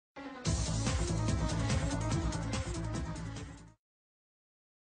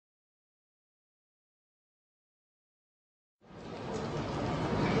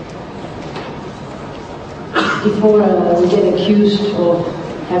before we get accused of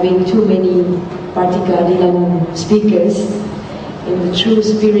having too many party keadilan speakers, in the true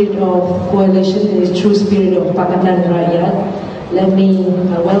spirit of coalition, in the true spirit of Pakatan Rakyat, let me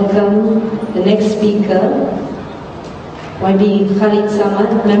welcome the next speaker, YB Khalid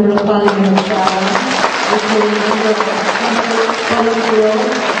Samad, Member of Parliament of Shah, member of the Politburo,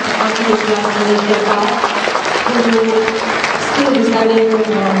 Malaysia, who still deciding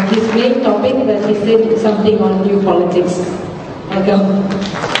his main topic, but he said something on new politics. Welcome.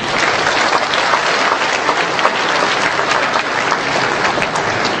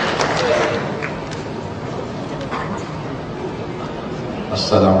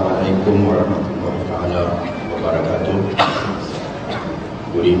 Assalamualaikum warahmatullahi wabarakatuh.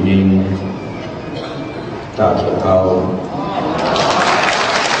 Good evening, Tarikh.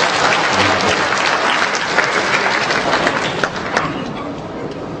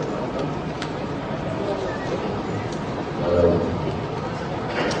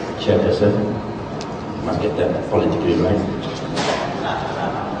 Chairperson, must get that politically right.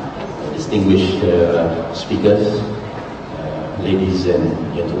 Distinguished speakers, ladies and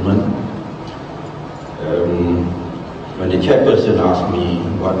gentlemen, when the chairperson asked me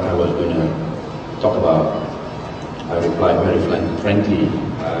what I was going to talk about, I replied very frankly,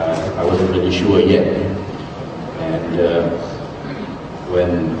 I wasn't really sure yet. And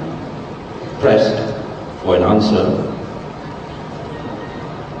when pressed for an answer,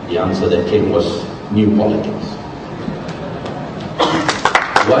 the answer that came was new politics.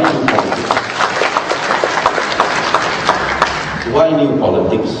 Why new politics? Why new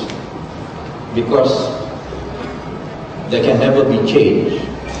politics? Because there can never be change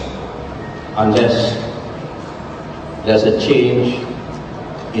unless there's a change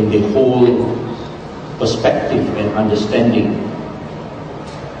in the whole perspective and understanding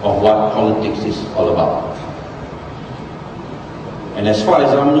of what politics is all about. And as far as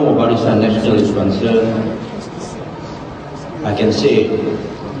UMNO Barisan Nasional is concerned, I can say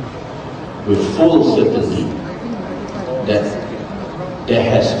with full certainty that there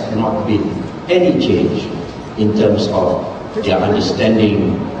has not been any change in terms of their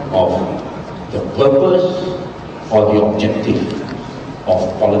understanding of the purpose or the objective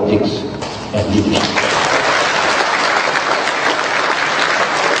of politics and leadership.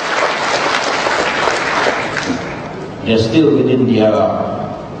 They're still within their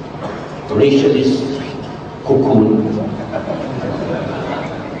racialist cocoon.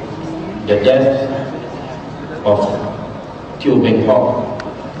 The death of Teo Beng Hock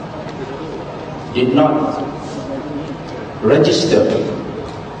did not register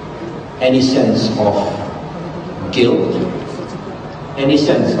any sense of guilt, any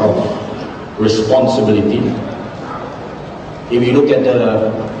sense of responsibility. If you look at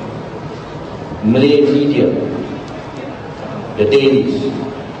the Malay media, the dailies,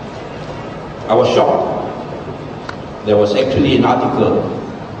 I was shocked. There was actually an article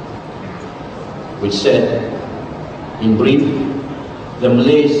which said, in brief, the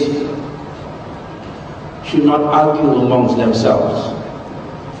Malays should not argue amongst themselves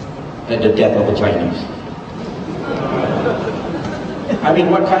at the death of the Chinese. I mean,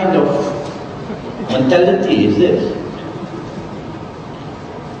 what kind of mentality is this?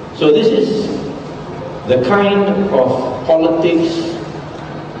 So this is the kind of politics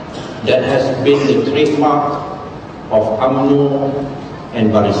that has been the trademark of UMNO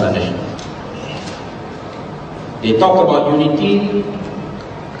and Barisan Nasional. They talk about unity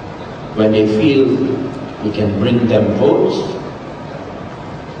when they feel we can bring them votes,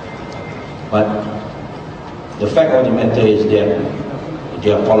 but the fact of the matter is that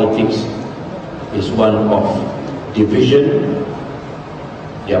their politics is one of division,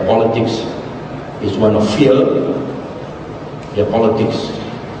 their politics is one of fear, their politics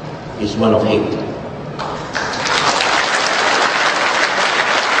is one of hate.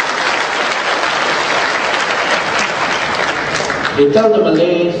 They tell the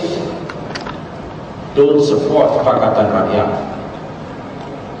Malays, don't support Pakatan Rakyat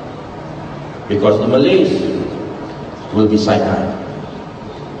because the Malays will be sidelined.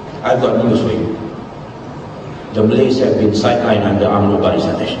 I've got news for you. The Malays have been sidelined under UMNO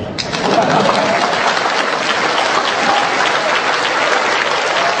Barisan Nasional.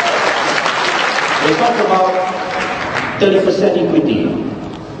 They talk about 30% equity.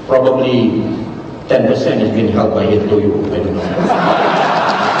 Probably 10% is being held by Toyo, I don't know.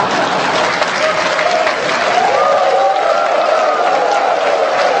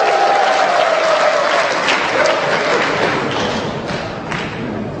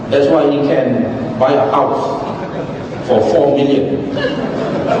 That's why he can buy a house for 4 million.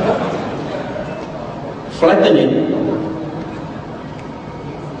 flatten it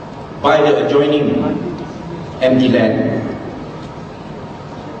by the adjoining empty land.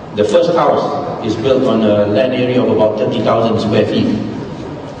 The first house is built on a land area of about 30,000 square feet.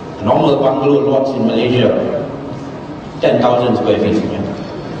 Normal bungalow lots in Malaysia, 10,000 square feet.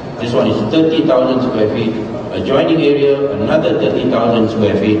 This one is 30,000 square feet. Adjoining area, another 30,000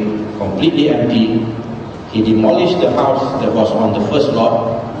 square feet, completely empty. He demolished the house that was on the first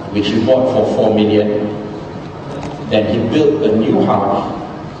lot, which he bought for 4 million. Then he built a new house,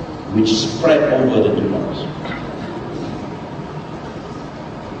 which spread over the two lots.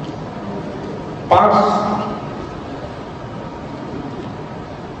 PAS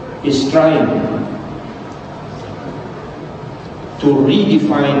is trying to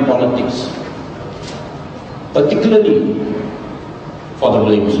redefine politics, particularly for the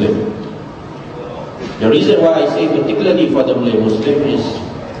Malay Muslim. The reason why I say particularly for the Malay Muslim is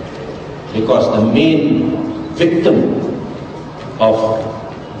because the main victim of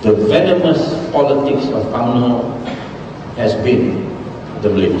the venomous politics of UMNO has been the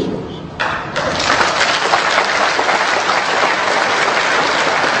Malay Muslims.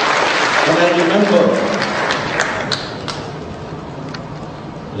 And I remember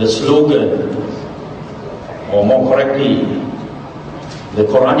the slogan, or more correctly, the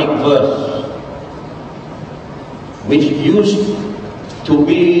Quranic verse, which used to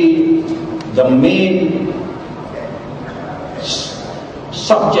be the main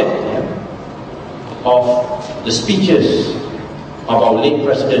subject of the speeches of our late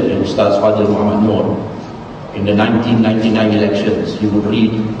President, Ustaz Fadil Muhammad Noor, in the 1999 elections. He would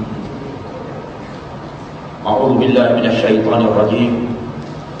read, A'udhu billahi minash shaitanir rajim,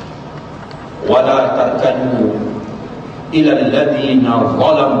 وَلَا تَرْكَنُوا إِلَى الَّذِينَ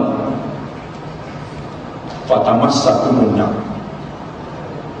ظَلَمُوا فَتَمَسَّكُمُ النَّارُ.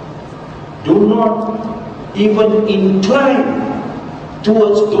 Do not even incline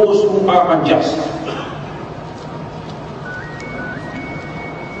towards those who are unjust.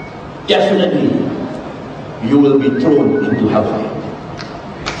 Definitely, you will be thrown into hellfire.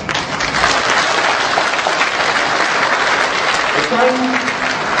 The kind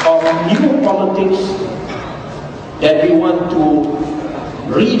of new politics that we want to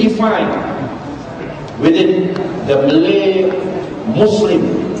redefine within the Malay Muslim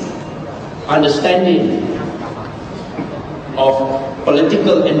understanding of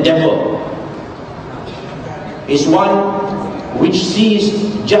political endeavor is one which sees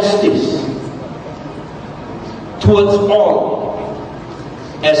justice towards all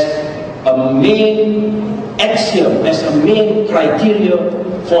as a main axiom, as a main criteria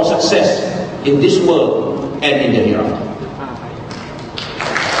for success in this world and in the hereafter.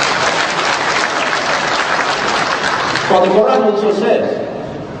 For the Quran also says,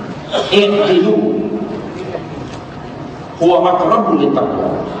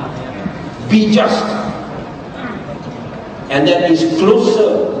 be just, and that is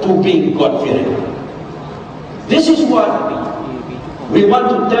closer to being God-fearing. This is what we want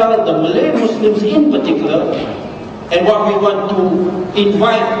to tell the Malay Muslims in particular, and what we want to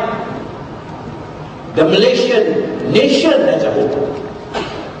invite the Malaysian nation as a whole.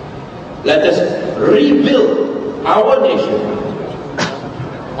 Let us rebuild our nation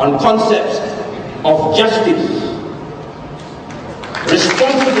on concepts of justice,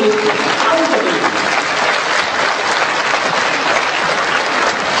 responsibility, accountability,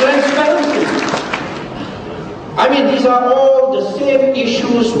 transparency. I mean, these are all the same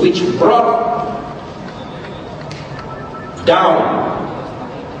issues which brought down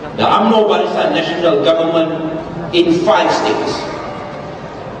the UMNO Barisan National Government in 5 states.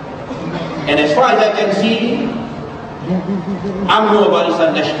 And as far as I can see, UMNO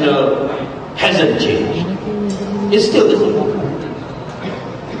Barisan National hasn't changed. It's still the same.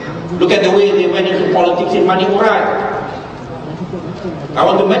 Look at the way they went into politics in Manipurai. I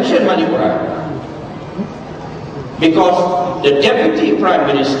want to mention Manipurai because the Deputy Prime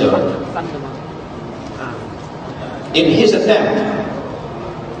Minister, in his attempt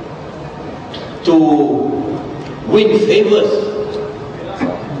to win favors,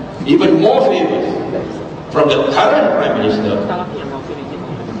 even more favors from the current Prime Minister,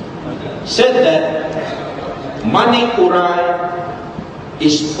 said that Manipurai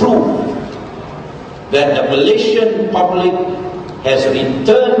is proof that the Malaysian public has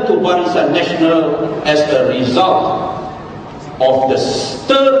returned to Barisan National as a result of the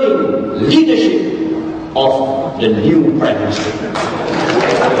sterling leadership of the new Prime Minister.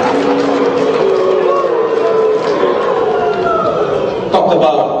 Talk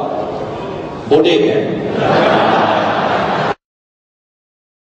about bodega.